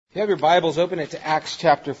If you have your Bibles, open it to Acts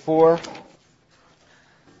chapter 4.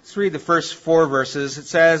 Let's read the first 4 verses. It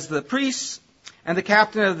says, "The priests and the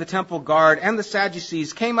captain of the temple guard and the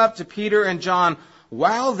Sadducees came up to Peter and John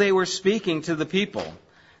while they were speaking to the people.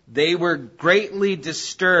 They were greatly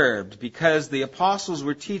disturbed because the apostles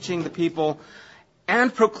were teaching the people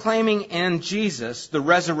and proclaiming in Jesus the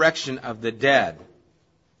resurrection of the dead.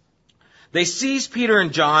 They seized Peter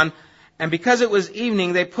and John, and because it was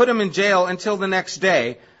evening, they put them in jail until the next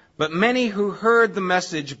day. But many who heard the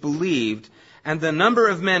message believed, and the number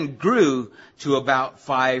of men grew to about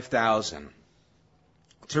 5,000.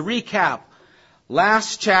 To recap,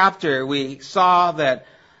 last chapter we saw that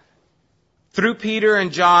through Peter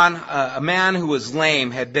and John, a man who was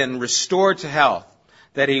lame had been restored to health,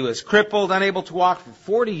 that he was crippled, unable to walk for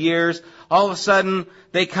 40 years. All of a sudden,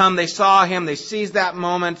 they come, they saw him, they seized that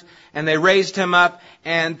moment, and they raised him up,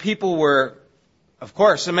 and people were, of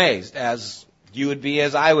course, amazed, as you would be,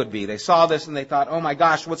 as I would be. They saw this and they thought, oh my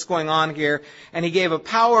gosh, what's going on here? And he gave a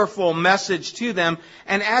powerful message to them.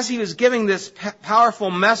 And as he was giving this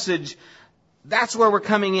powerful message, that's where we're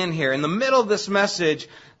coming in here. In the middle of this message,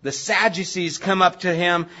 the Sadducees come up to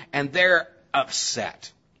him and they're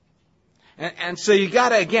upset. And so you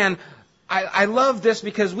gotta, again, I love this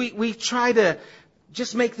because we try to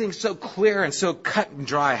just make things so clear and so cut and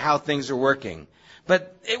dry how things are working.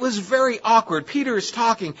 But it was very awkward. Peter is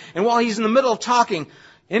talking, and while he's in the middle of talking,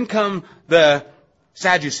 in come the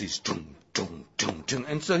Sadducees.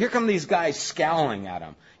 And so here come these guys scowling at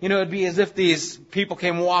him. You know, it'd be as if these people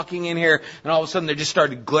came walking in here, and all of a sudden they just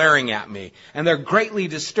started glaring at me. And they're greatly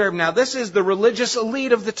disturbed. Now, this is the religious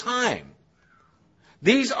elite of the time.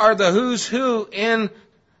 These are the who's who in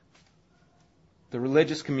the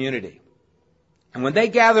religious community. And when they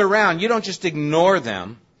gather around, you don't just ignore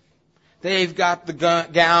them. They've got the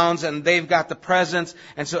gowns and they've got the presents.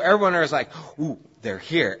 And so everyone is like, ooh, they're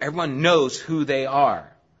here. Everyone knows who they are.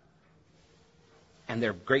 And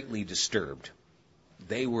they're greatly disturbed.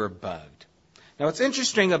 They were bugged. Now what's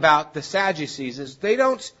interesting about the Sadducees is they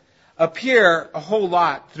don't appear a whole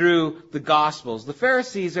lot through the Gospels. The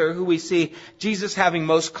Pharisees are who we see Jesus having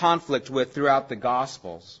most conflict with throughout the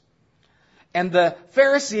Gospels. And the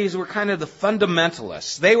Pharisees were kind of the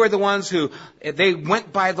fundamentalists. They were the ones who, they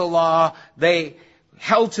went by the law, they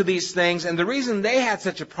held to these things. And the reason they had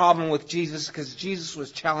such a problem with Jesus is because Jesus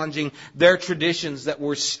was challenging their traditions that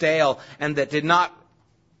were stale and that did not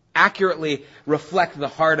accurately reflect the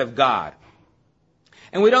heart of God.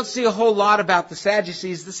 And we don't see a whole lot about the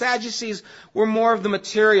Sadducees. The Sadducees were more of the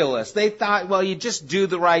materialists. They thought, well, you just do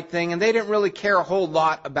the right thing. And they didn't really care a whole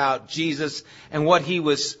lot about Jesus and what he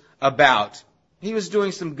was about. He was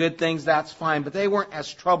doing some good things, that's fine, but they weren't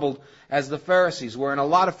as troubled as the Pharisees were. And a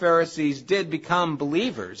lot of Pharisees did become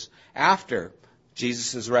believers after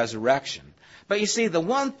Jesus' resurrection. But you see, the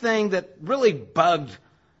one thing that really bugged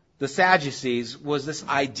the Sadducees was this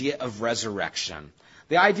idea of resurrection.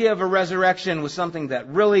 The idea of a resurrection was something that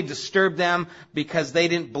really disturbed them because they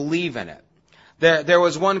didn't believe in it. There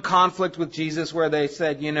was one conflict with Jesus where they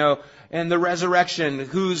said, you know, in the resurrection,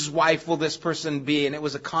 whose wife will this person be? And it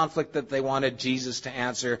was a conflict that they wanted Jesus to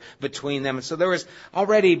answer between them. And so there was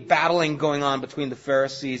already battling going on between the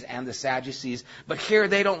Pharisees and the Sadducees. But here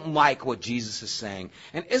they don't like what Jesus is saying.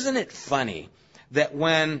 And isn't it funny that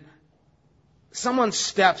when someone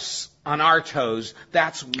steps on our toes,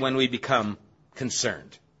 that's when we become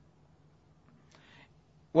concerned?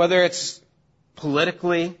 Whether it's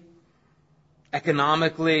politically,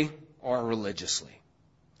 economically, or religiously.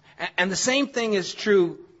 And the same thing is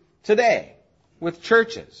true today with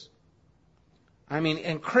churches. I mean,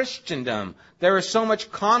 in Christendom, there is so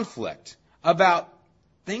much conflict about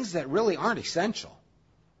things that really aren't essential.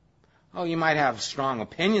 Oh, you might have strong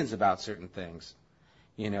opinions about certain things.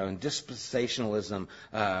 You know, in dispensationalism,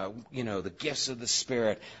 the gifts of the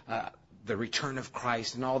Spirit, the return of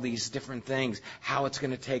Christ, and all these different things, how it's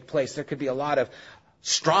going to take place. There could be a lot of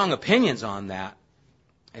strong opinions on that.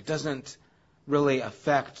 It doesn't really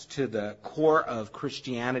affect to the core of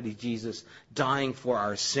Christianity, Jesus dying for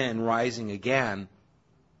our sin, rising again.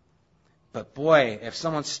 But boy, if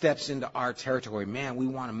someone steps into our territory, man, we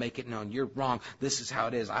want to make it known. You're wrong. This is how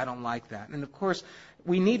it is. I don't like that. And of course,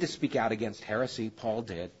 we need to speak out against heresy. Paul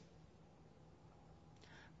did.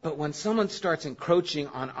 But when someone starts encroaching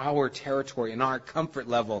on our territory and our comfort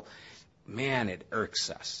level, man, it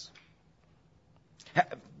irks us.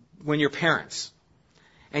 When you're parents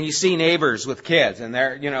and you see neighbors with kids and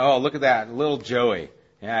they're, oh, look at that, little Joey.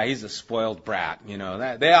 Yeah, he's a spoiled brat,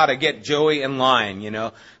 They ought to get Joey in line,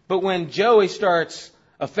 But when Joey starts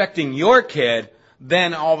affecting your kid,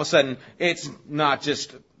 then all of a sudden it's not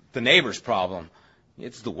just the neighbor's problem.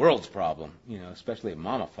 It's the world's problem, especially if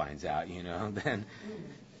Mama finds out, then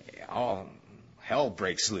all hell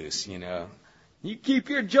breaks loose, You keep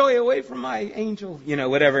your joy away from my angel,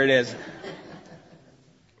 whatever it is.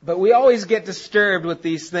 But we always get disturbed with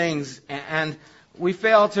these things, and we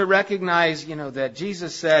fail to recognize, that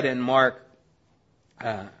Jesus said in Mark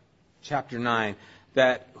chapter 9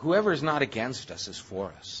 that whoever is not against us is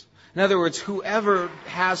for us. In other words, whoever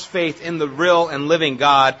has faith in the real and living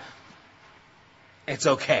God, it's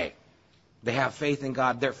okay. They have faith in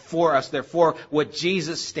God. They're for us. They're for what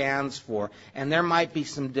Jesus stands for. And there might be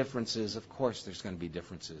some differences. Of course, there's going to be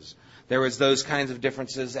differences. There was those kinds of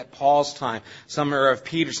differences at Paul's time. Some are of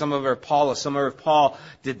Peter, some are of Apollos, some are of Paul.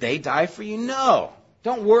 Did they die for you? No.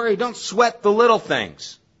 Don't worry. Don't sweat the little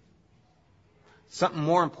things. Something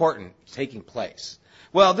more important is taking place.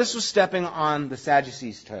 Well, this was stepping on the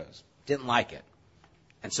Sadducees' toes. Didn't like it.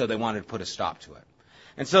 And so they wanted to put a stop to it.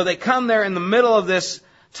 And so they come there in the middle of this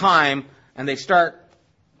time, and they start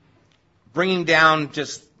bringing down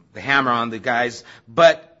just the hammer on the guys.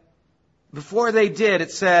 But before they did,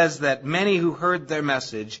 it says that many who heard their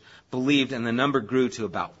message believed, and the number grew to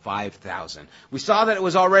about 5,000. We saw that it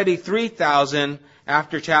was already 3,000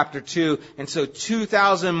 after chapter 2, and so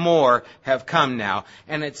 2,000 more have come now.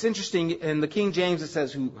 And it's interesting, in the King James it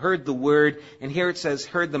says who heard the word, and here it says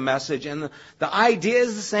heard the message, and the idea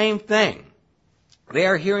is the same thing. They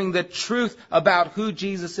are hearing the truth about who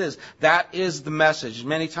Jesus is. That is the message.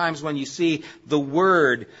 Many times when you see the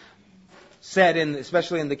word said,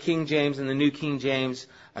 especially in the King James and the New King James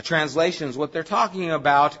translations, what they're talking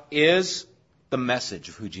about is the message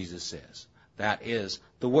of who Jesus is. That is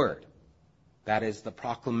the word. That is the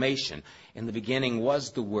proclamation. In the beginning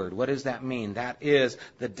was the word. What does that mean? That is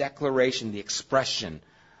the declaration, the expression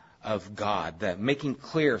of God, that making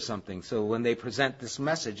clear something. So when they present this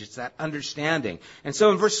message, it's that understanding. And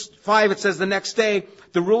so in verse 5 it says, the next day,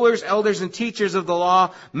 the rulers, elders, and teachers of the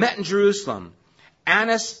law met in Jerusalem.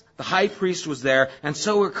 Annas, the high priest, was there, and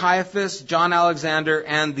so were Caiaphas, John Alexander,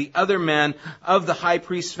 and the other men of the high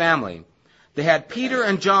priest's family. They had Peter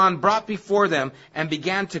and John brought before them and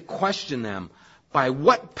began to question them. By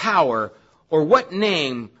what power or what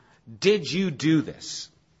name did you do this?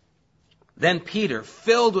 Then Peter,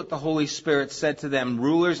 filled with the Holy Spirit, said to them,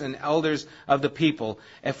 rulers and elders of the people,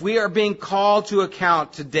 if we are being called to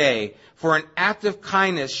account today for an act of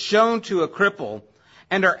kindness shown to a cripple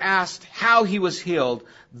and are asked how he was healed,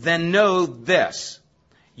 then know this,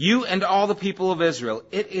 you and all the people of Israel,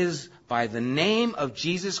 it is by the name of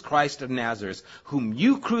Jesus Christ of Nazareth, whom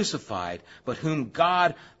you crucified, but whom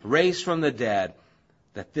God raised from the dead,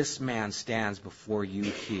 that this man stands before you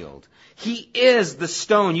healed. He is the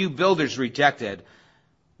stone you builders rejected,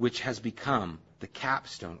 which has become the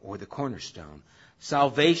capstone or the cornerstone.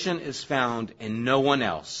 Salvation is found in no one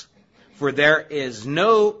else, for there is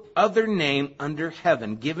no other name under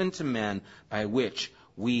heaven given to men by which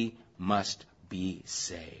we must be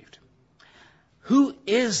saved. Who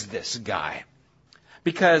is this guy?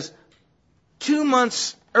 Because 2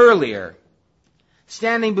 months earlier,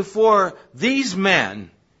 standing before these men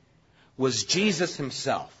was Jesus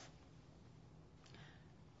himself.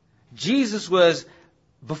 Jesus was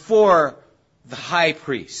before the high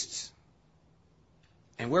priests.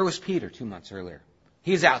 And where was Peter 2 months earlier?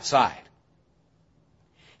 He's outside.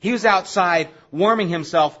 He was outside warming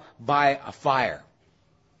himself by a fire.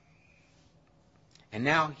 And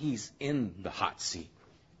now he's in the hot seat.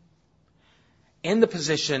 In the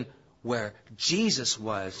position where Jesus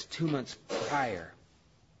was 2 months prior.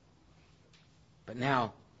 But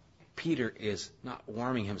now Peter is not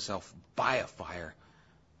warming himself by a fire,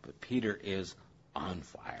 but Peter is on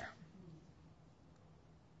fire.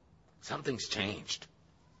 Something's changed.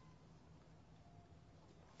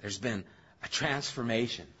 There's been a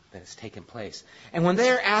transformation that has taken place. And when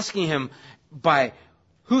they're asking him by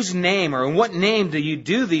whose name or in what name do you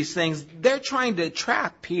do these things, they're trying to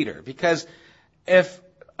trap Peter. Because if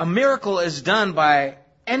a miracle is done by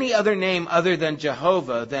any other name other than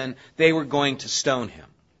Jehovah, then they were going to stone him.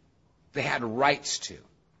 They had rights to.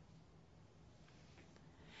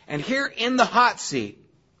 And here in the hot seat,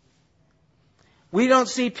 we don't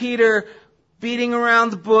see Peter beating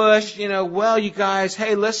around the bush, well, you guys,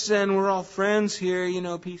 hey, listen, we're all friends here,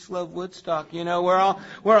 peace, love, Woodstock,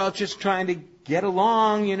 we're all just trying to get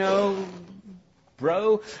along,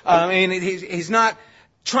 bro. He's not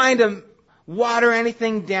trying to water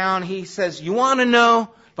anything down. He says, you want to know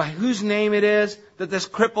by whose name it is that this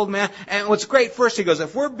crippled man, and what's great, first he goes,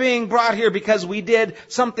 if we're being brought here because we did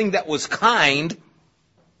something that was kind,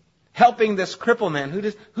 helping this crippled man,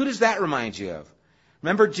 who does that remind you of?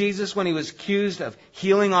 Remember Jesus when he was accused of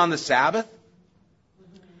healing on the Sabbath?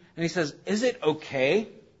 And he says, is it okay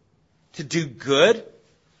to do good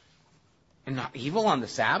and not evil on the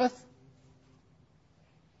Sabbath?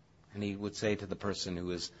 And he would say to the person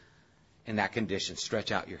who is in that condition,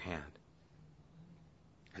 stretch out your hand.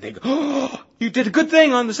 And they go, oh, you did a good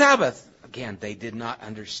thing on the Sabbath. Again, they did not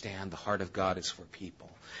understand the heart of God is for people.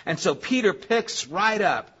 And so Peter picks right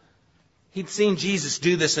up. He'd seen Jesus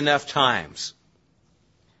do this enough times.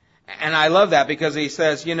 And I love that because he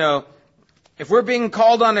says, if we're being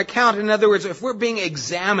called on account, in other words, if we're being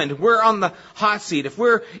examined, we're on the hot seat, if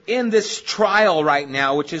we're in this trial right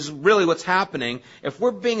now, which is really what's happening, if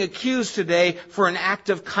we're being accused today for an act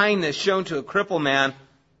of kindness shown to a crippled man,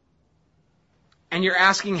 and you're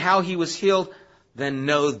asking how he was healed, then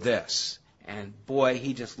know this. And boy,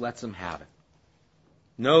 he just lets them have it.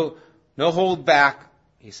 No hold back.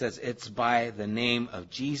 He says, it's by the name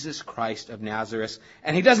of Jesus Christ of Nazareth.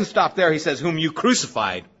 And he doesn't stop there. He says, whom you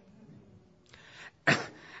crucified.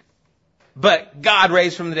 But God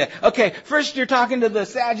raised from the dead. Okay, first you're talking to the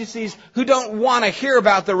Sadducees who don't want to hear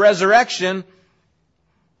about the resurrection.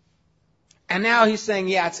 And now he's saying,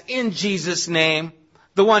 yeah, it's in Jesus' name.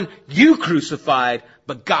 The one you crucified,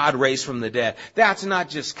 but God raised from the dead. That's not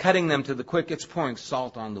just cutting them to the quick. It's pouring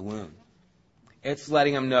salt on the wound. It's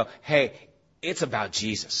letting them know, hey, it's about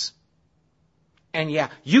Jesus. And yeah,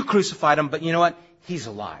 you crucified him, but you know what? He's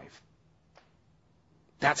alive.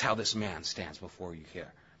 That's how this man stands before you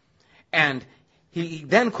here. And he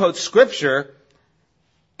then quotes Scripture,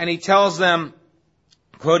 and he tells them,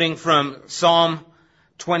 quoting from Psalm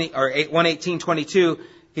 118:22,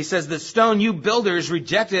 he says, the stone you builders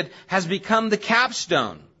rejected has become the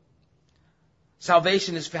capstone.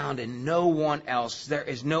 Salvation is found in no one else. There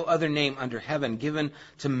is no other name under heaven given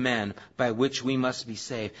to men by which we must be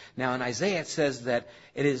saved. Now in Isaiah it says that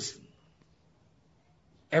it is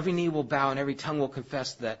every knee will bow and every tongue will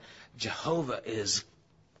confess that Jehovah is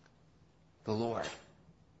the Lord.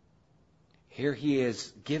 Here he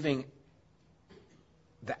is giving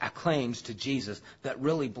the acclaims to Jesus that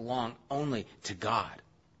really belong only to God.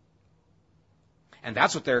 And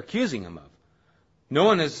that's what they're accusing him of. No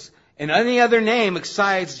one is, in any other name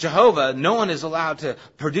besides Jehovah, no one is allowed to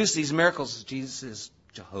produce these miracles. Jesus is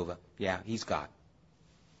Jehovah. Yeah, he's God.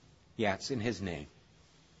 Yeah, it's in his name.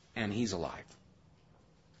 And he's alive.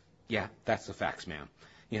 Yeah, that's the facts, ma'am.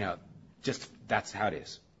 Just that's how it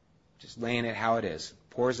is. Just laying it how it is.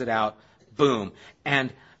 Pours it out. Boom.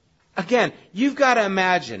 And again, you've got to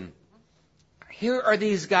imagine, here are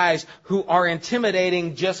these guys who are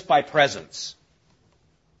intimidating just by presence.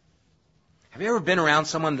 Have you ever been around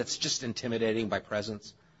someone that's just intimidating by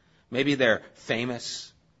presence? Maybe they're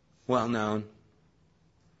famous, well-known.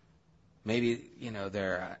 Maybe,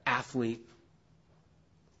 they're an athlete.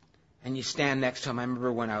 And you stand next to them. I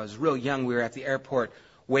remember when I was real young, we were at the airport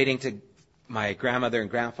waiting to... My grandmother and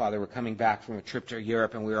grandfather were coming back from a trip to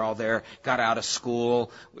Europe, and we were all there, got out of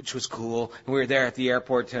school, which was cool. And we were there at the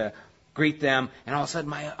airport to greet them. And all of a sudden,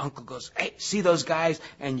 my uncle goes, hey, see those guys?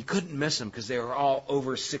 And you couldn't miss them because they were all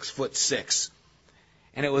over 6'6".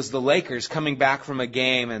 And it was the Lakers coming back from a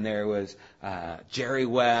game, and there was Jerry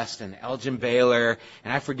West and Elgin Baylor,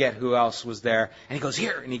 and I forget who else was there. And he goes,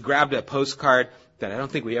 here, and he grabbed a postcard that I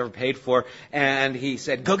don't think we ever paid for, and he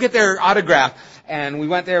said, go get their autograph. And we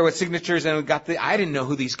went there with signatures, and we got I didn't know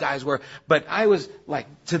who these guys were, but I was like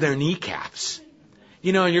to their kneecaps.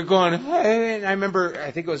 And you're going, hey, and I remember,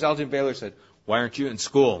 I think it was Elgin Baylor said, why aren't you in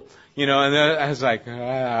school? And then I was like,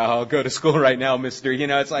 I'll go to school right now, mister.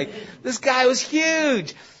 It's like, this guy was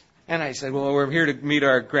huge. And I said, well, we're here to meet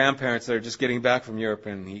our grandparents that are just getting back from Europe.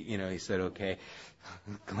 And he said, okay.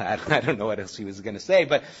 Glad. I don't know what else he was going to say,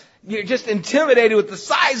 but you're just intimidated with the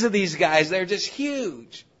size of these guys. They're just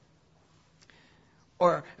huge.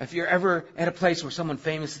 Or if you're ever at a place where someone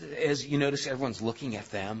famous is, you notice everyone's looking at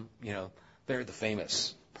them. They're the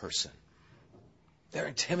famous person. They're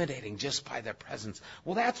intimidating just by their presence.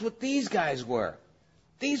 Well, that's what these guys were.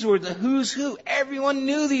 These were the who's who. Everyone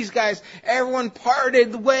knew these guys. Everyone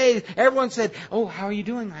parted the way. Everyone said, oh, how are you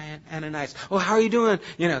doing, Ananias? Oh, how are you doing?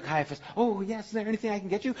 Caiaphas. Oh, yes, is there anything I can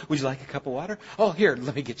get you? Would you like a cup of water? Oh, here,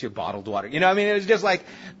 let me get you a bottled water. It was just like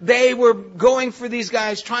they were going for these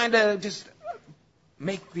guys, trying to just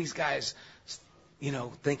make these guys,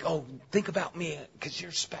 think about me because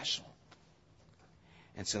you're special.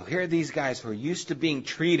 And so here are these guys who are used to being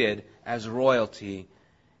treated as royalty.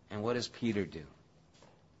 And what does Peter do?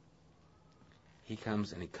 He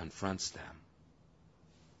comes and he confronts them.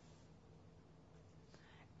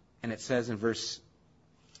 And it says in verse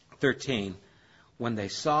 13, when they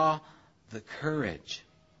saw the courage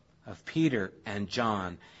of Peter and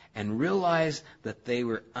John and realized that they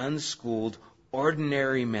were unschooled,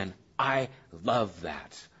 ordinary men. I love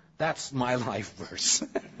that. That's my life verse.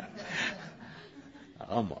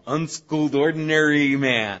 I'm an unschooled, ordinary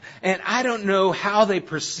man. And I don't know how they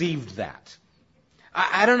perceived that.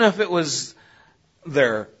 I don't know if it was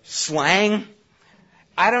their slang.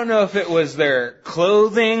 I don't know if it was their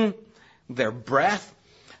clothing, their breath,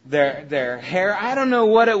 their hair. I don't know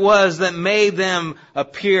what it was that made them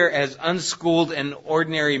appear as unschooled and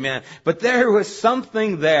ordinary men. But there was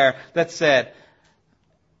something there that said,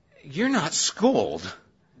 you're not schooled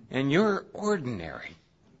and you're ordinary.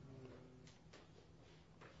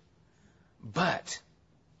 But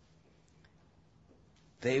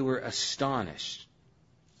they were astonished,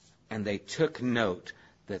 and they took note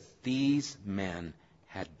that these men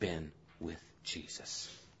had been with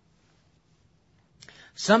Jesus.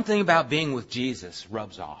 Something about being with Jesus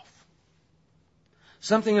rubs off.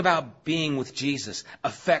 Something about being with Jesus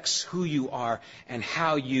affects who you are and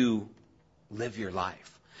how you live your life.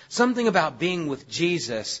 Something about being with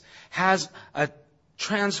Jesus has a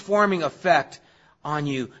transforming effect on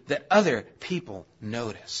you that other people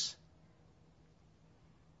notice.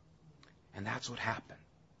 And that's what happened.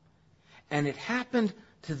 And it happened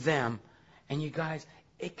to them. And you guys,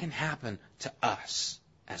 it can happen to us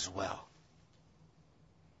as well.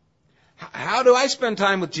 How do I spend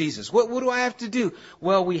time with Jesus? What do I have to do?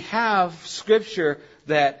 Well, we have Scripture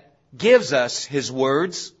that gives us His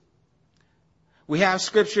words. We have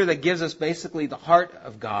Scripture that gives us basically the heart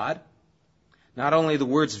of God. Not only the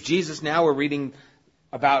words of Jesus, now we're reading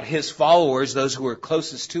about His followers, those who are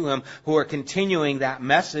closest to Him, who are continuing that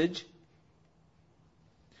message.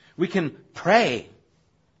 We can pray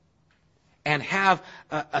and have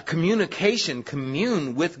a communication,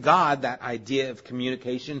 commune with God, that idea of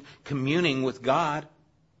communication, communing with God.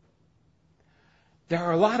 There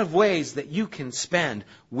are a lot of ways that you can spend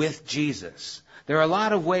with Jesus. There are a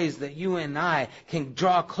lot of ways that you and I can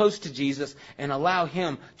draw close to Jesus and allow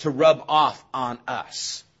Him to rub off on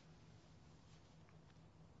us.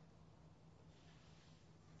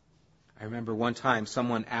 I remember one time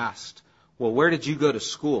someone asked, well, where did you go to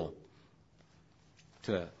school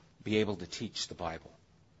to be able to teach the Bible?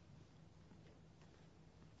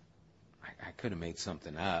 I could have made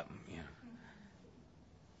something up, you know.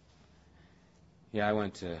 Yeah, I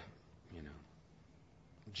went to,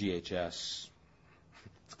 GHS,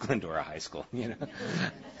 it's Glendora High School, I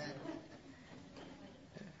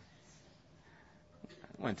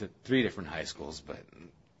went to 3 different high schools, but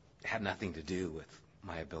it had nothing to do with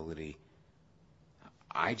my ability.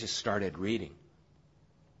 I just started reading.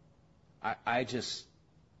 I just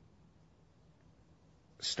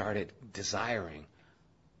started desiring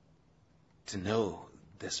to know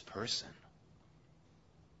this person.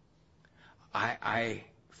 I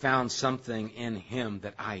found something in him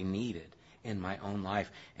that I needed in my own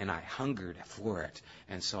life, and I hungered for it.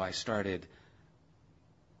 And so I started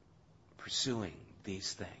pursuing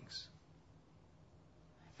these things.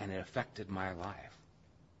 And it affected my life.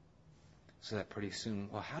 So that pretty soon,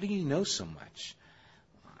 well, how do you know so much?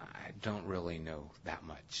 I don't really know that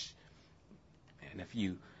much.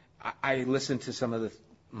 And I listen to some of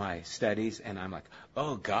my studies, and I'm like,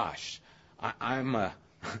 oh gosh, I'm a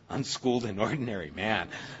unschooled and ordinary man.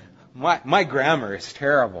 My grammar is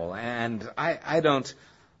terrible, and I don't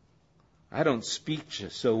speak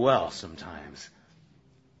just so well sometimes.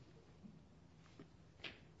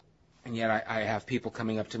 And yet I have people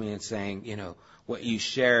coming up to me and saying, what you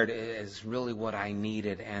shared is really what I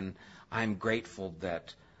needed, and I'm grateful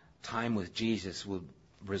that time with Jesus would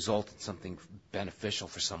result in something beneficial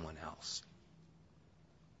for someone else.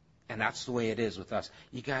 And that's the way it is with us.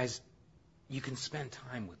 You guys, you can spend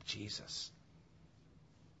time with Jesus.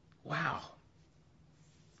 Wow.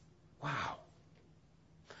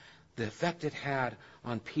 The effect it had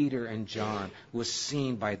on Peter and John was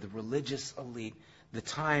seen by the religious elite. The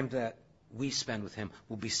time that we spend with Him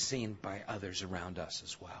will be seen by others around us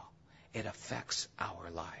as well. It affects our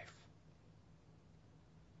life.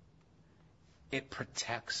 It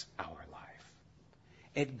protects our life.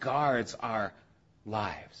 It guards our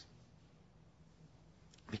lives.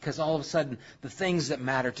 Because all of a sudden, the things that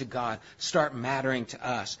matter to God start mattering to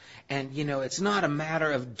us. And, it's not a matter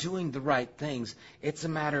of doing the right things. It's a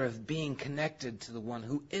matter of being connected to the one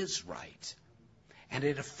who is right. And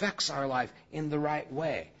it affects our life in the right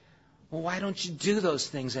way. Well, why don't you do those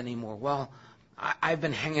things anymore? Well, I've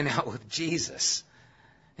been hanging out with Jesus.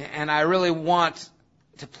 And I really want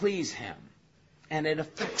to please Him. And it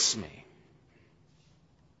affects me.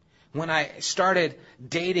 When I started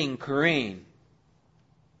dating Corrine,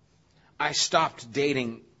 I stopped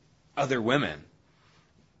dating other women.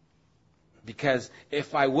 Because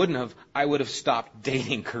if I wouldn't have, I would have stopped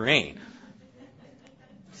dating Corrine.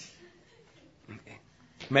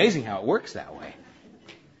 Amazing how it works that way.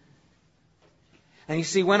 And you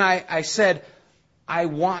see, when I said, I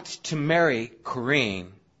want to marry Corrine,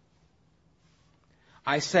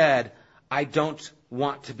 I said, I don't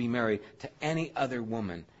want to be married to any other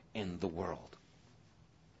woman in the world.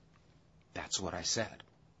 That's what I said.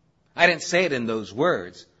 I didn't say it in those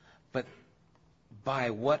words, but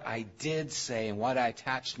by what I did say and what I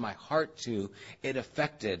attached my heart to, it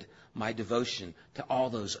affected my devotion to all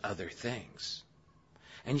those other things.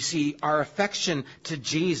 And you see, our affection to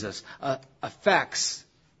Jesus affects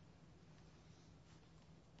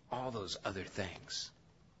all those other things.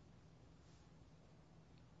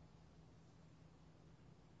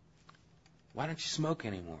 Why don't you smoke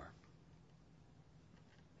anymore?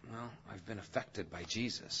 Well, I've been affected by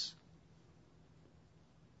Jesus.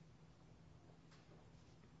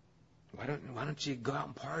 Why don't you go out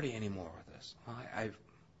and party anymore with us? Well, I've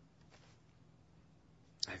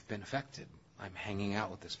been affected. I'm hanging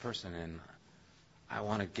out with this person, and I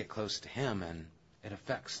want to get close to him, and it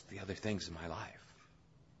affects the other things in my life.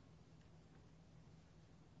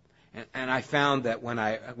 And I found that when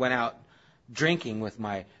I went out drinking with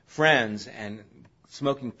my friends and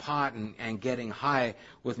smoking pot and getting high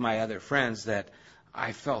with my other friends, that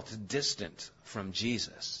I felt distant from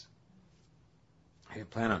Jesus. I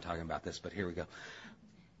didn't plan on talking about this, but here we go.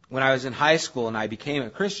 When I was in high school and I became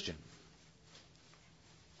a Christian,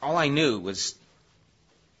 all I knew was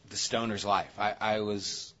the stoner's life.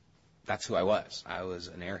 That's who I was. I was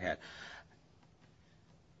an airhead.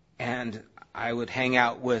 And I would hang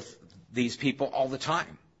out with these people all the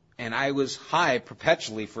time. And I was high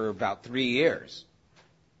perpetually for about 3 years.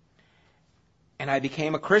 And I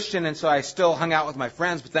became a Christian, and so I still hung out with my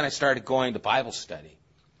friends, but then I started going to Bible study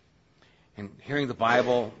and hearing the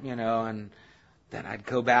Bible, and then I'd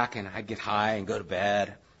go back and I'd get high and go to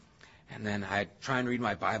bed. And then I'd try and read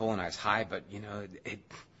my Bible, and I was high, but, it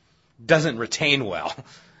doesn't retain well.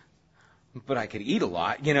 But I could eat a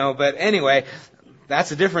lot, But anyway,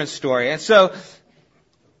 that's a different story. And so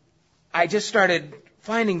I just started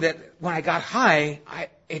finding that when I got high,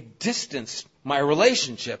 it distanced my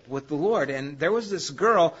relationship with the Lord. And there was this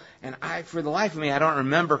girl, and for the life of me, I don't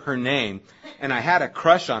remember her name. And I had a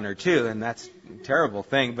crush on her, too, and that's a terrible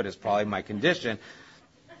thing, but it's probably my condition.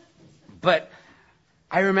 But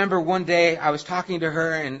I remember one day I was talking to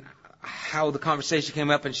her, and how the conversation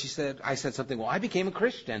came up, and I said something, well, I became a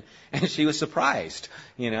Christian. And she was surprised,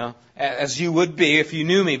 as you would be if you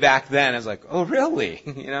knew me back then. I was like, oh, really?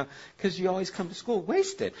 Because you always come to school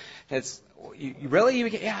wasted.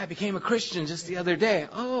 Really? Yeah, I became a Christian just the other day.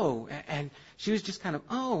 Oh, and she was just kind of,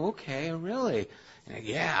 oh, okay, really? And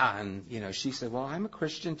yeah, and, she said, well, I'm a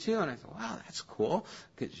Christian too. And I thought, wow, that's cool,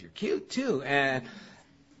 because you're cute too.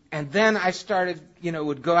 And then I started,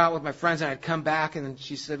 would go out with my friends, and I'd come back, and then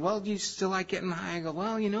she said, well, do you still like getting high? I go,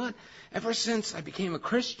 well, you know what? Ever since I became a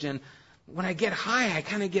Christian, when I get high, I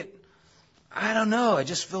kind of get, I don't know, I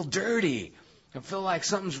just feel dirty. I feel like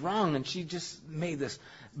something's wrong. And she just made this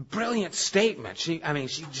brilliant statement. She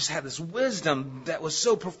just had this wisdom that was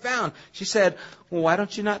so profound. She said, well, why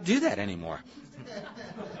don't you not do that anymore?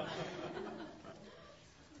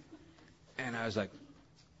 And I was like,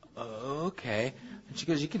 okay. And she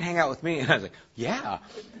goes, you can hang out with me. And I was like, yeah.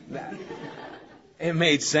 It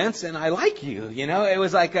made sense, and I like you. It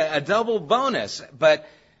was like a double bonus. But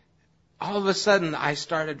all of a sudden, I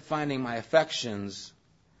started finding my affections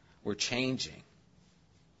were changing.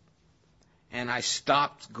 And I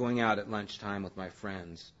stopped going out at lunchtime with my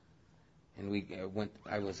friends. And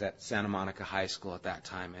I was at Santa Monica High School at that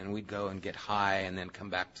time, and we'd go and get high and then come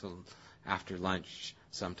back till after lunch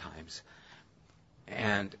sometimes.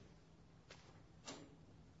 And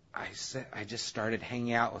I just started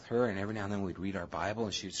hanging out with her, and every now and then we'd read our Bible,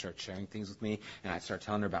 and she would start sharing things with me, and I'd start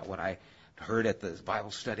telling her about what I heard at the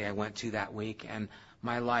Bible study I went to that week, and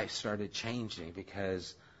my life started changing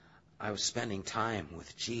because I was spending time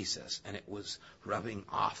with Jesus, and it was rubbing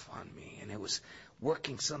off on me, and it was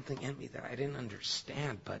working something in me that I didn't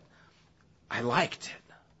understand, but I liked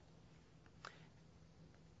it.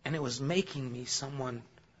 And it was making me someone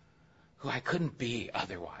who I couldn't be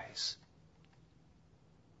otherwise.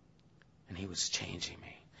 And he was changing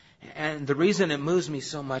me. And the reason it moves me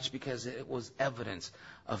so much because it was evidence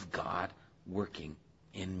of God working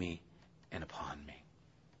in me and upon me.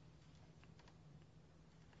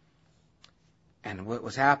 And what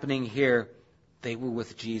was happening here, they were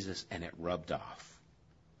with Jesus and it rubbed off.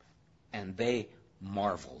 And they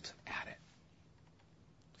marveled at it.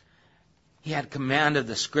 He had command of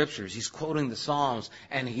the Scriptures. He's quoting the Psalms,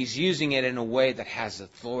 and he's using it in a way that has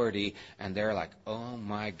authority. And they're like, oh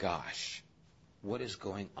my gosh, what is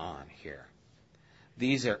going on here?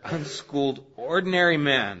 These are unschooled, ordinary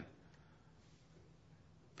men.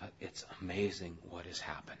 But it's amazing what is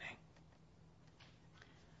happening.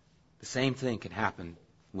 The same thing can happen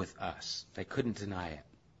with us. They couldn't deny it.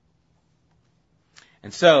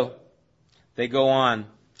 And so, they go on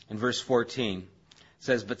in verse 14. It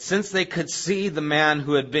says, but since they could see the man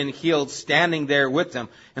who had been healed standing there with them,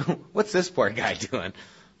 what's this poor guy doing?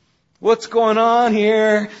 What's going on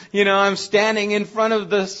here? I'm standing in front of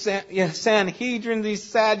the Sanhedrin. These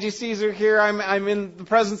Sadducees are here. I'm in the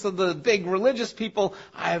presence of the big religious people.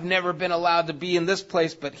 I have never been allowed to be in this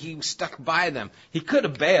place, but he stuck by them. He could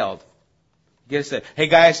have bailed. He could have said, hey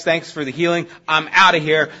guys, thanks for the healing. I'm out of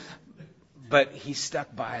here. But he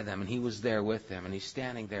stuck by them, and he was there with them, and he's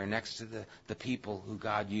standing there next to the people who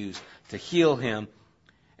God used to heal him.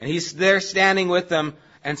 And he's there standing with them,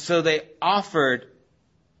 and so they offered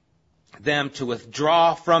them to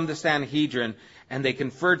withdraw from the Sanhedrin, and they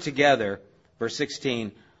conferred together. Verse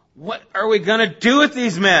 16, what are we going to do with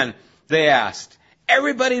these men? They asked.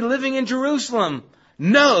 Everybody living in Jerusalem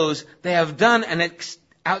knows they have done an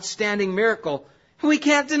outstanding miracle, and we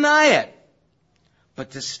can't deny it.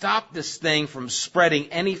 But to stop this thing from spreading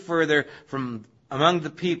any further from among the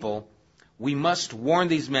people, we must warn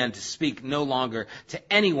these men to speak no longer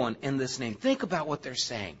to anyone in this name. Think about what they're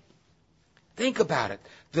saying. Think about it.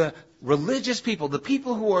 The religious people, the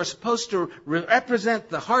people who are supposed to represent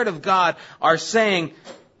the heart of God, are saying,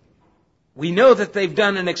 we know that they've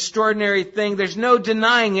done an extraordinary thing. There's no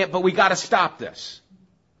denying it, but we got to stop this.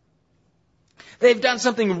 They've done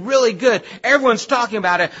something really good. Everyone's talking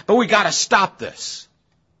about it, but we got to stop this.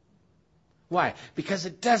 Why? Because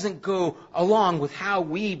it doesn't go along with how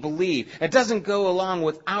we believe. It doesn't go along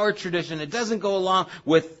with our tradition. It doesn't go along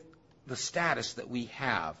with the status that we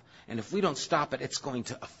have. And if we don't stop it, it's going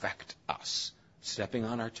to affect us, stepping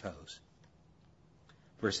on our toes.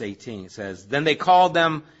 Verse 18, it says, then they called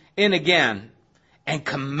them in again and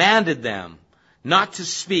commanded them not to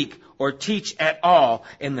speak or teach at all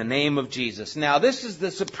in the name of Jesus. Now, this is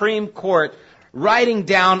the Supreme Court writing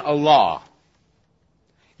down a law.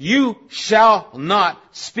 You shall not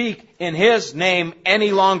speak in His name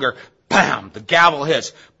any longer. Bam! The gavel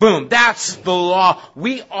hits. Boom! That's the law.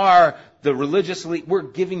 We are the religious elite. We're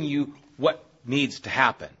giving you what needs to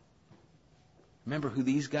happen. Remember who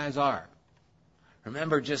these guys are.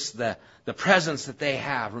 Remember just the presence that they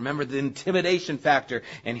have. Remember the intimidation factor.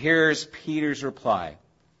 And here's Peter's reply.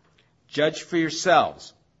 Judge for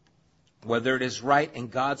yourselves whether it is right in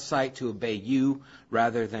God's sight to obey you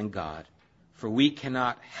rather than God. For we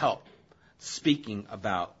cannot help speaking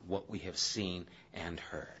about what we have seen and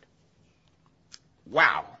heard.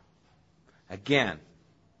 Wow. Again,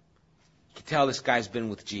 you can tell this guy's been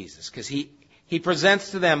with Jesus because he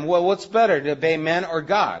presents to them, well, what's better, to obey men or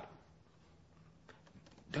God?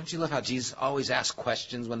 Don't you love how Jesus always asks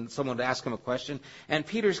questions when someone would ask him a question? And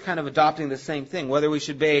Peter's kind of adopting the same thing. Whether we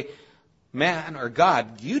should obey man or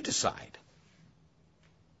God, you decide.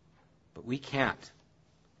 But we can't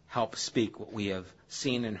help speak what we have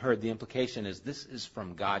seen and heard. The implication is this is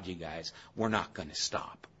from God, you guys. We're not going to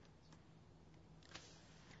stop.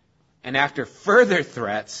 And after further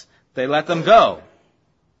threats, they let them go.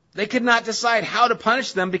 They could not decide how to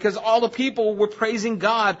punish them because all the people were praising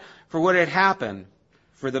God for what had happened.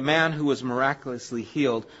 For the man who was miraculously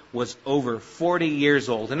healed was over 40 years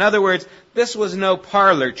old. In other words, this was no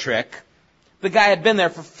parlor trick. The guy had been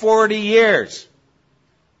there for 40 years.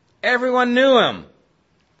 Everyone knew him.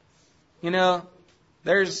 You know,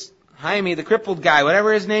 there's Jaime, the crippled guy,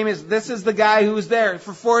 whatever his name is. This is the guy who was there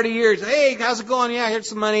for 40 years. Hey, how's it going? Yeah, here's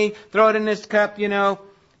some money. Throw it in this cup, you know.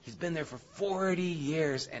 He's been there for 40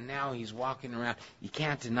 years, and now he's walking around. You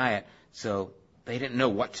can't deny it. So they didn't know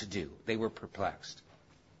what to do. They were perplexed.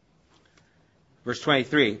 Verse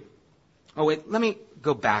 23. Oh, wait, let me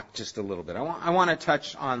go back just a little bit. I want to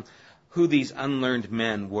touch on who these unlearned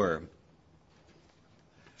men were.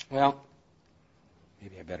 Well,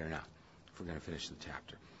 maybe I better not if we're going to finish the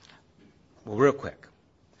chapter. Well, real quick.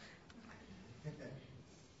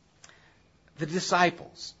 The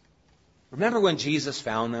disciples. Remember when Jesus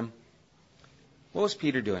found them? What was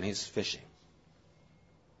Peter doing? He's fishing.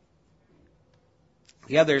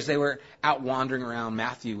 The others, they were out wandering around.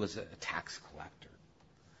 Matthew was a tax collector.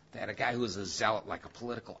 They had a guy who was a zealot, like a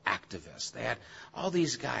political activist. They had all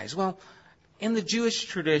these guys. Well, in the Jewish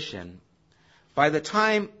tradition, by the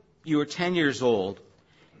time you were 10 years old,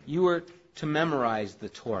 you were to memorize the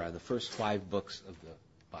Torah, the first 5 books of the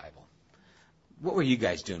Bible. What were you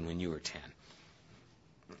guys doing when you were 10?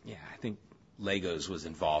 Yeah, I think Legos was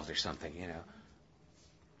involved or something, you know.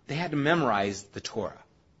 They had to memorize the Torah.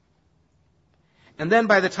 And then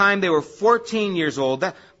by the time they were 14 years old,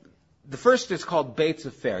 The first is called Bates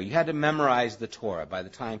Affair. You had to memorize the Torah by the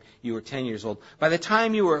time you were 10 years old. By the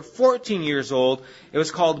time you were 14 years old, it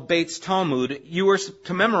was called Bates Talmud. You were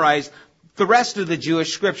to memorize the rest of the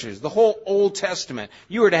Jewish scriptures, the whole Old Testament.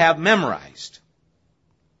 You were to have memorized.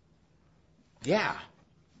 Yeah.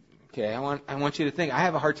 Okay, I want you to think. I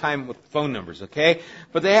have a hard time with phone numbers, okay?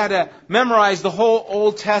 But they had to memorize the whole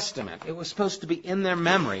Old Testament. It was supposed to be in their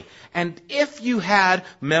memory. And if you had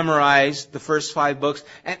memorized the first 5 books,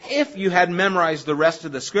 and if you had memorized the rest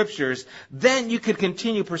of the scriptures, then you could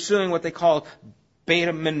continue pursuing what they called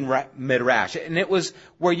Beta Midrash. And it was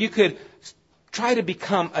where you could try to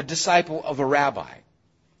become a disciple of a rabbi.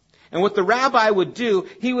 And what the rabbi would do,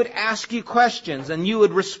 he would ask you questions, and you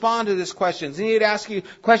would respond to these questions. And he would ask you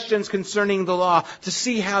questions concerning the law to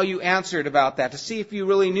see how you answered about that, to see if you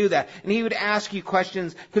really knew that. And he would ask you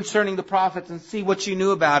questions concerning the prophets and see what you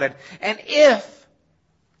knew about it. And if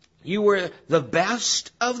you were the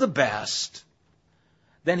best of the best,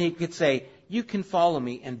 then he could say, you can follow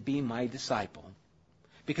me and be my disciple.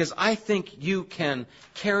 Because I think you can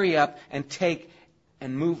carry up and take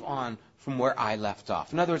and move on from where I left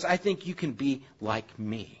off. In other words, I think you can be like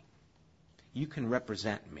me. You can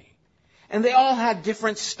represent me. And they all had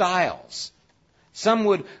different styles. Some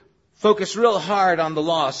would focus real hard on the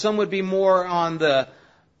law. Some would be more on the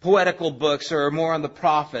poetical books or more on the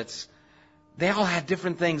prophets. They all had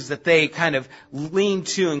different things that they kind of leaned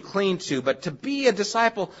to and cling to. But to be a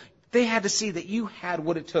disciple, they had to see that you had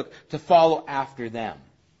what it took to follow after them.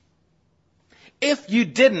 If you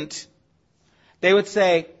didn't, they would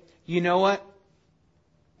say, you know what?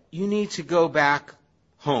 You need to go back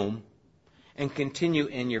home and continue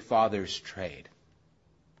in your father's trade.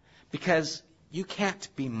 Because you can't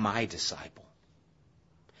be my disciple.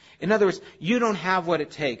 In other words, you don't have what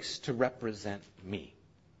it takes to represent me.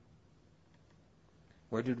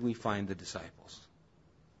 Where did we find the disciples?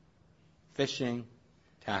 Fishing,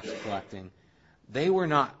 tax collecting. They were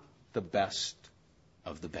not the best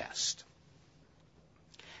of the best.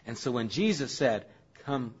 And so when Jesus said,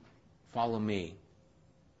 come, follow me,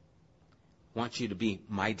 I want you to be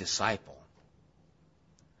my disciple,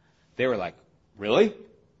 they were like, really?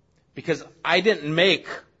 Because I didn't make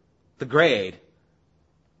the grade,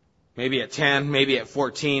 maybe at 10, maybe at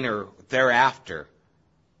 14, or thereafter.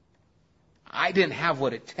 I didn't have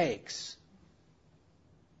what it takes.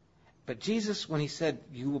 But Jesus, when he said,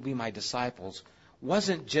 you will be my disciples,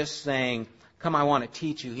 wasn't just saying, come, I want to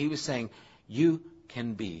teach you. He was saying, you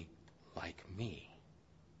can be like me.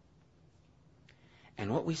 And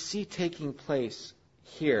what we see taking place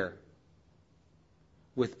here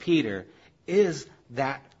with Peter is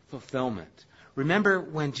that fulfillment. Remember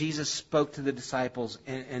when Jesus spoke to the disciples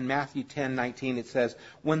in Matthew 10:19, it says,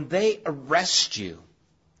 when they arrest you,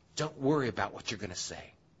 don't worry about what you're going to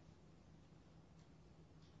say.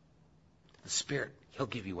 The Spirit, He'll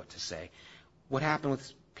give you what to say. What happened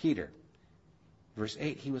with Peter? Verse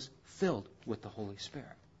 8, he was filled with the Holy Spirit.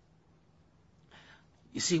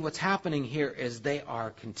 You see, what's happening here is they are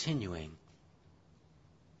continuing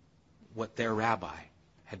what their rabbi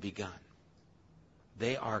had begun.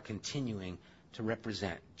 They are continuing to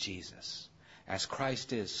represent Jesus. As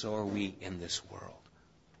Christ is, so are we in this world.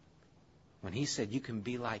 When he said, you can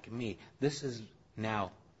be like me, this is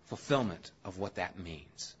now fulfillment of what that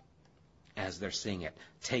means as they're seeing it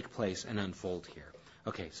take place and unfold here.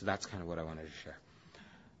 Okay, so that's kind of what I wanted to share.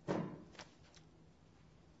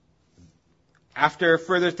 After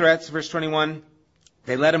further threats, verse 21,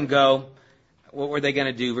 they let him go. What were they going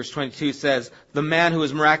to do? Verse 22 says, the man who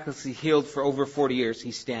was miraculously healed for over 40 years,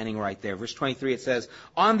 he's standing right there. Verse 23, it says,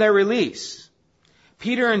 on their release,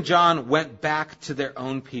 Peter and John went back to their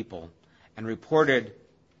own people and reported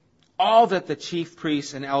all that the chief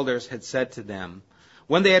priests and elders had said to them.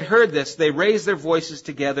 When they had heard this, they raised their voices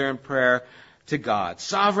together in prayer to God.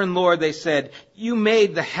 Sovereign Lord, they said, you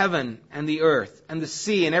made the heaven and the earth and the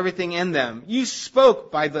sea and everything in them. You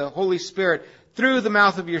spoke by the Holy Spirit through the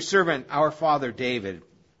mouth of your servant, our father David.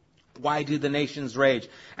 Why do the nations rage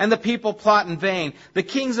and the people plot in vain? The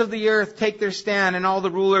kings of the earth take their stand, and all the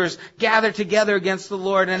rulers gather together against the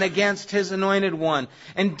Lord and against his anointed one.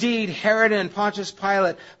 Indeed, Herod and Pontius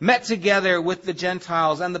Pilate met together with the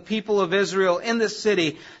Gentiles and the people of Israel in the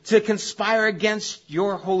city to conspire against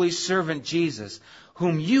your holy servant Jesus,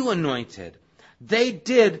 whom you anointed. They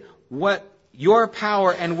did what your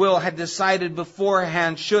power and will had decided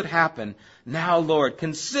beforehand should happen. Now, Lord,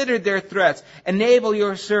 consider their threats. Enable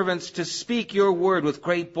your servants to speak your word with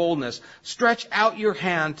great boldness. Stretch out your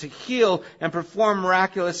hand to heal and perform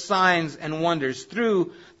miraculous signs and wonders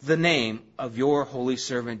through the name of your holy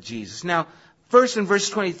servant Jesus. Now, first in verse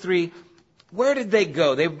 23, Where did they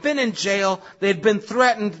go? They've been in jail. They'd been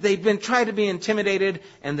threatened. They'd been tried to be intimidated.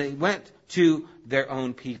 And they went to their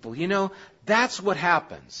own people. You know, that's what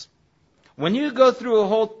happens. When you go through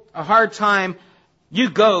a hard time, you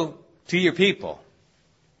go to your people.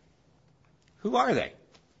 Who are they?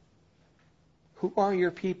 Who are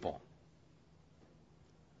your people?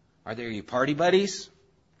 Are they your party buddies?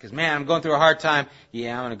 Because, man, I'm going through a hard time.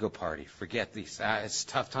 Yeah, I'm going to go party. Forget these. It's a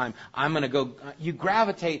tough time. I'm going to go. You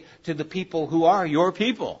gravitate to the people who are your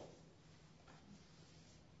people.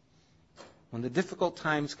 When the difficult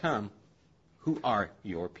times come, who are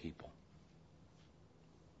your people?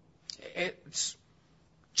 It's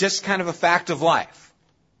just kind of a fact of life.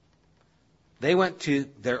 They went to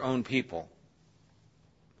their own people.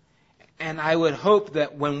 And I would hope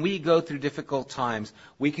that when we go through difficult times,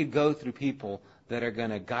 we could go through people that are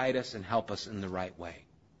going to guide us and help us in the right way.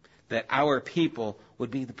 That our people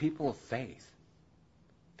would be the people of faith.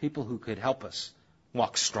 People who could help us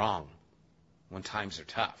walk strong when times are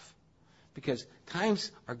tough. Because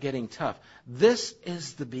times are getting tough. This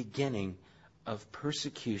is the beginning of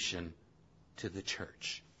persecution to the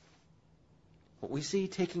church. What we see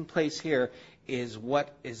taking place here is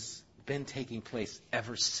what has been taking place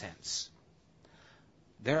ever since.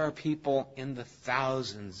 There are people in the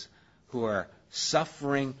thousands who are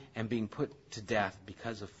suffering and being put to death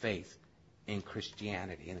because of faith in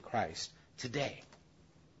Christianity, in Christ, today.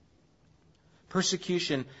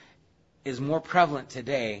 Persecution is more prevalent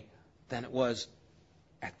today than it was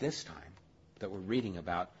at this time that we're reading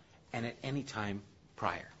about and at any time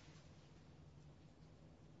prior.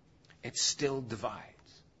 It still divides.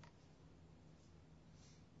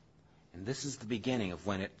 And this is the beginning of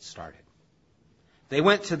when it started. They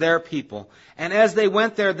went to their people, and as they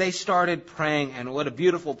went there, they started praying, and what a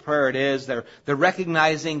beautiful prayer it is. They're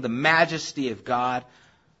recognizing the majesty of God.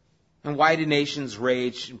 And why do nations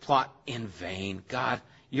rage and plot in vain? God,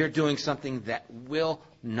 you're doing something that will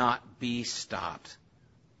not be stopped.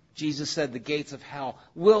 Jesus said the gates of hell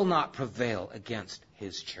will not prevail against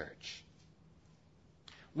his church.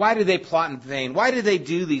 Why do they plot in vain? Why do they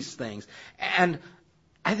do these things? And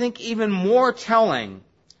I think even more telling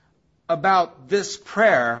about this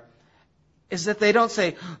prayer is that they don't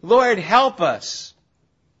say, Lord, help us.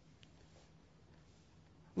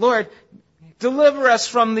 Lord, deliver us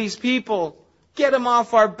from these people. Get them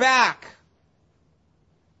off our back.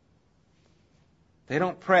 They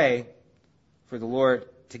don't pray for the Lord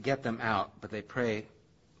to get them out, but they pray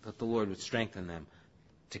that the Lord would strengthen them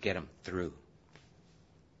to get them through.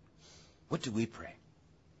 What do we pray?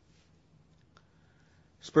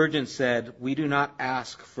 Spurgeon said, we do not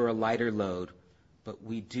ask for a lighter load, but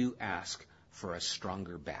we do ask for a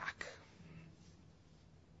stronger back.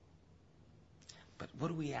 But what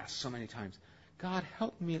do we ask so many times? God,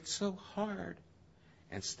 help me, it's so hard.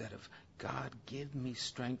 Instead of, God, give me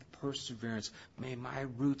strength, perseverance. May my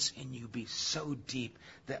roots in you be so deep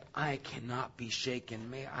that I cannot be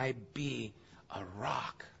shaken. May I be a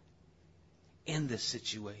rock in this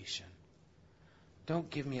situation.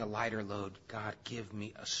 Don't give me a lighter load. God, give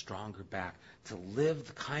me a stronger back to live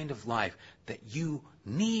the kind of life that you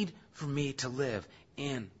need for me to live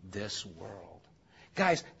in this world.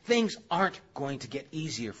 Guys, things aren't going to get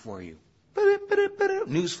easier for you.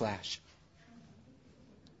 Newsflash.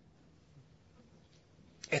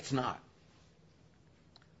 It's not.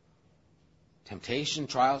 Temptation,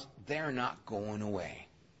 trials, they're not going away.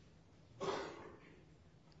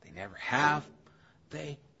 They never have.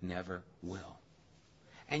 They never will.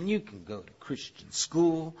 And you can go to Christian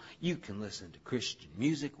school. You can listen to Christian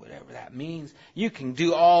music, whatever that means. You can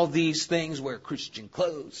do all these things, wear Christian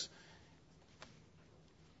clothes.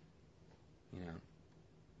 You know,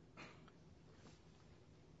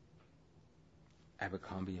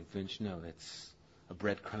 Abercrombie and Finch, no, that's a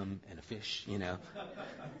breadcrumb and a fish, you know.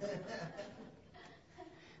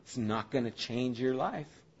 It's not going to change your life.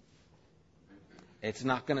 It's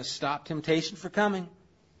not going to stop temptation from coming.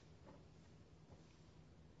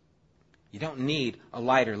 You don't need a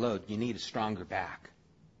lighter load. You need a stronger back.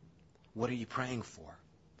 What are you praying for?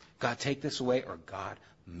 God, take this away, or God,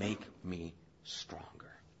 make me stronger.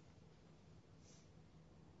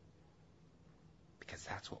 Because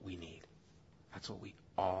that's what we need. That's what we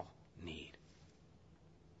all need.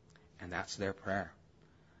 And that's their prayer.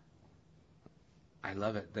 I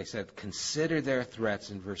love it. They said, consider their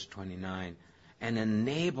threats in verse 29 and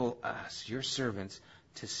enable us, your servants,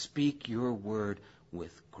 to speak your word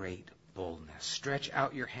with great boldness. Stretch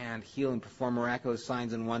out your hand, heal and perform miraculous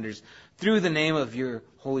signs and wonders through the name of your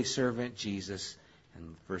holy servant Jesus.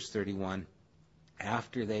 And verse 31,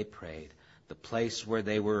 after they prayed, the place where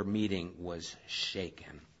they were meeting was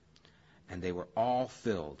shaken, and they were all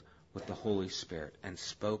filled with the Holy Spirit and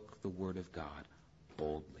spoke the word of God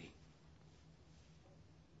boldly.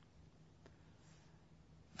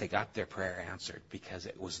 They got their prayer answered because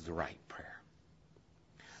it was the right prayer.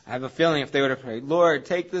 I have a feeling if they would have prayed, Lord,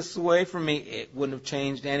 take this away from me, it wouldn't have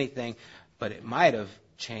changed anything, but it might have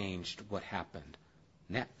changed what happened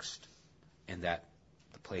next, in that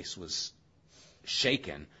the place was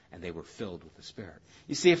shaken and they were filled with the Spirit.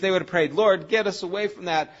 You see, if they would have prayed, Lord, get us away from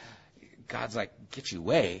that, God's like, get you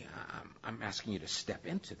away. I'm asking you to step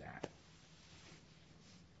into that.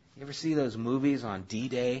 You ever see those movies on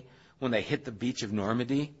D-Day when they hit the beach of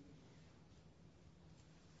Normandy?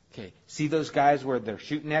 Okay, see those guys where they're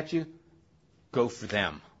shooting at you? Go for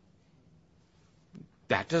them.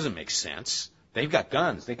 That doesn't make sense. They've got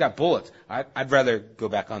guns. They've got bullets. I'd rather go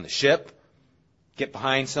back on the ship, get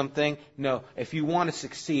behind something. No, if you want to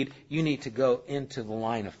succeed, you need to go into the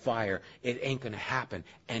line of fire. It ain't going to happen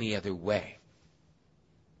any other way.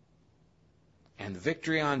 And the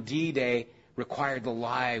victory on D-Day required the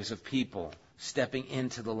lives of people stepping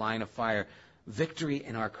into the line of fire. Victory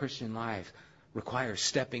in our Christian life requires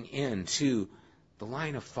stepping into the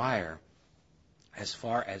line of fire. As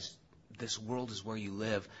far as this world is where you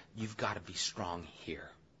live, you've got to be strong here.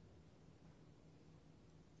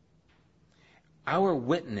 Our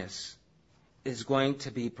witness is going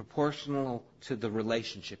to be proportional to the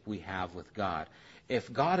relationship we have with God.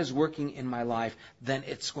 If God is working in my life, then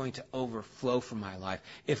it's going to overflow from my life.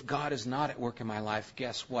 If God is not at work in my life,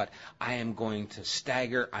 guess what? I am going to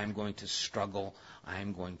stagger, I'm going to struggle, I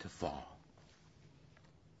am going to fall.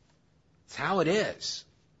 It's how it is.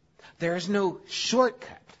 There is no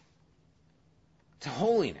shortcut to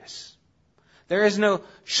holiness. There is no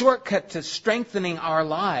shortcut to strengthening our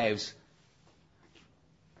lives.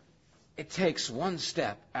 It takes one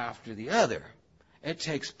step after the other. It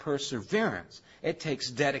takes perseverance. It takes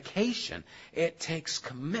dedication. It takes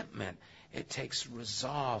commitment. It takes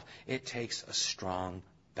resolve. It takes a strong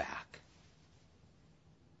back.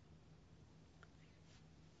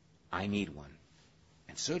 I need one.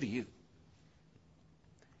 And so do you.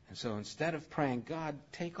 And so instead of praying, God,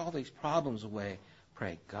 take all these problems away,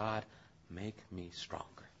 pray, God, make me stronger.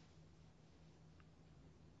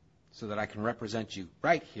 So that I can represent you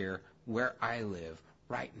right here where I live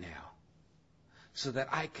right now. So that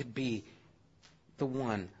I could be the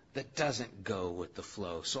one that doesn't go with the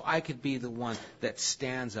flow. So I could be the one that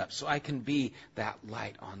stands up. So I can be that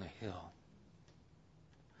light on the hill.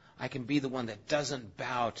 I can be the one that doesn't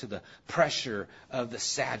bow to the pressure of the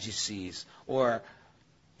Sadducees or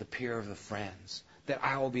the peer of the friends. That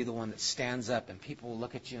I will be the one that stands up and people will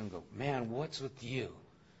look at you and go, man, what's with you?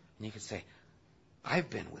 And you can say, I've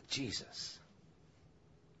been with Jesus.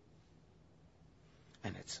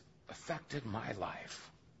 And it's affected my life.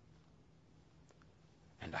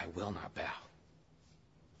 And I will not bow.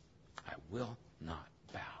 I will not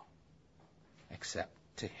bow except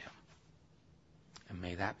to Him. And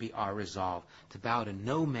may that be our resolve, to bow to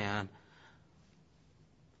no man,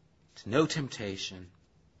 to no temptation,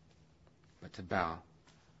 but to bow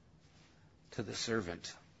to the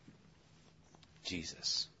servant,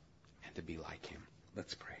 Jesus, and to be like Him.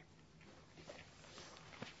 Let's pray.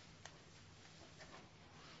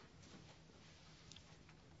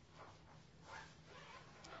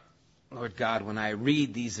 Lord God, when I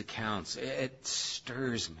read these accounts, it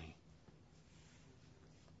stirs me.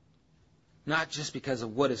 Not just because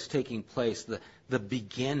of what is taking place, the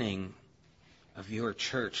beginning of your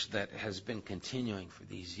church that has been continuing for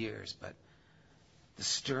these years, but the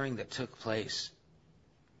stirring that took place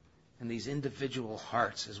in these individual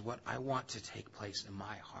hearts is what I want to take place in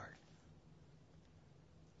my heart.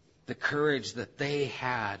 The courage that they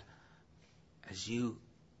had as you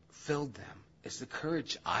filled them is the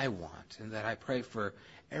courage I want, and that I pray for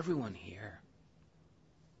everyone here.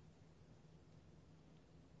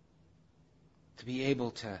 To be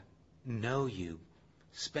able to know you,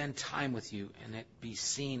 spend time with you, and it be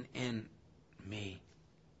seen in me.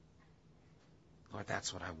 Lord,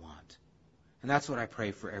 that's what I want. And that's what I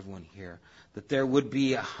pray for everyone here, that there would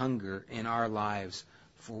be a hunger in our lives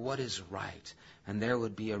for what is right, and there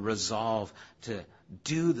would be a resolve to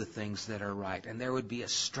do the things that are right, and there would be a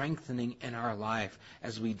strengthening in our life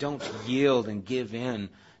as we don't yield and give in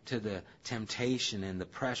to the temptation and the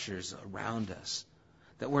pressures around us,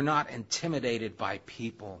 that we're not intimidated by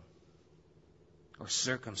people or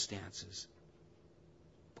circumstances,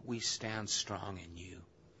 but we stand strong in you.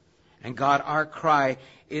 And God, our cry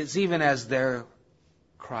is even as their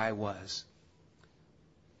cry was,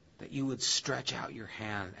 that you would stretch out your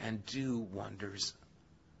hand and do wonders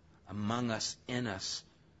among us, in us,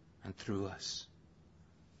 and through us.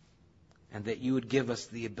 And that you would give us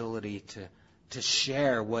the ability to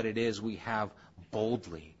share what it is we have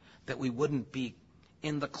boldly, that we wouldn't be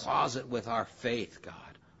in the closet with our faith, God,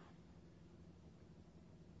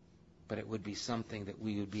 but it would be something that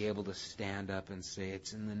we would be able to stand up and say,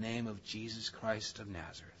 it's in the name of Jesus Christ of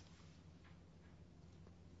Nazareth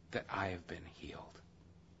that I have been healed,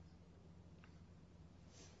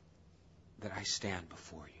 that I stand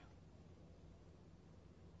before you.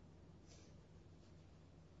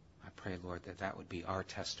 I pray, Lord, that that would be our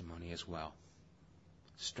testimony as well.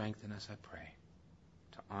 Strengthen us, I pray,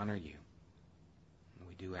 to honor you. And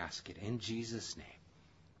we do ask it in Jesus'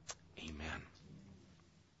 name. Amen.